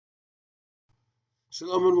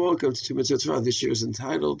Shalom and welcome to Mitzvah Torah. This year is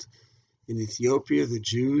entitled, in Ethiopia, the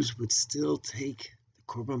Jews would still take the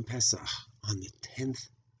Korban Pesach on the 10th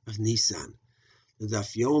of Nissan. The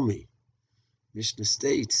Daf Yomi Mishnah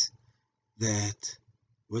states that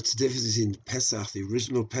what's the difference between Pesach, the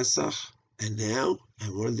original Pesach, and now?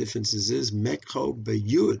 And one of the differences is Mekho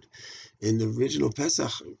B'Yud. In the original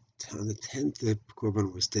Pesach, on the 10th, the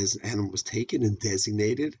Korban animal was taken and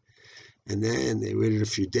designated. And then they waited a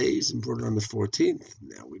few days and brought it on the 14th.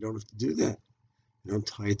 Now we don't have to do that. We don't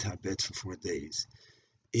tie tabets for 4 days.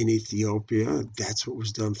 In Ethiopia, that's what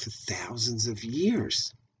was done for thousands of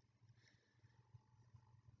years.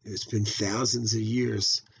 It's been thousands of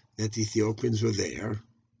years that the Ethiopians were there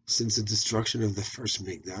since the destruction of the first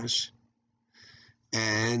Mikdash.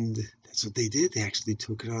 And that's what they did. They actually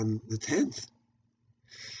took it on the 10th.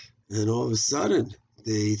 And then all of a sudden,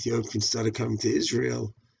 the Ethiopians started coming to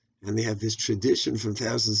Israel. And they have this tradition from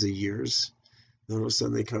thousands of years. And all of a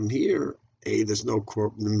sudden they come here. There's no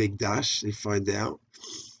Korban Mikdash. They find out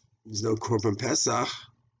there's no Korban Pesach,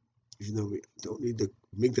 even though we don't need the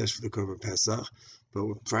Mikdash for the Korban Pesach, but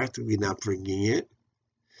we're practically not bringing it.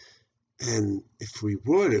 And if we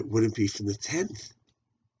would, it wouldn't be from the 10th.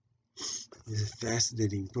 There's a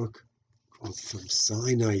fascinating book called From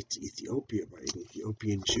Sinai to Ethiopia by an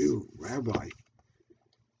Ethiopian Jew,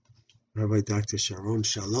 Rabbi Dr. Sharon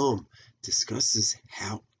Shalom discusses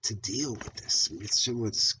how to deal with this. We'll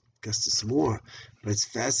discuss this more, but it's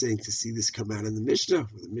fascinating to see this come out in the Mishnah,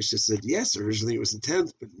 where the Mishnah said, yes, originally it was the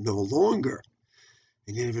 10th, but no longer.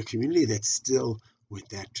 And you have a community that's still with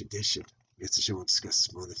that tradition. We'll discuss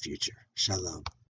this more in the future. Shalom.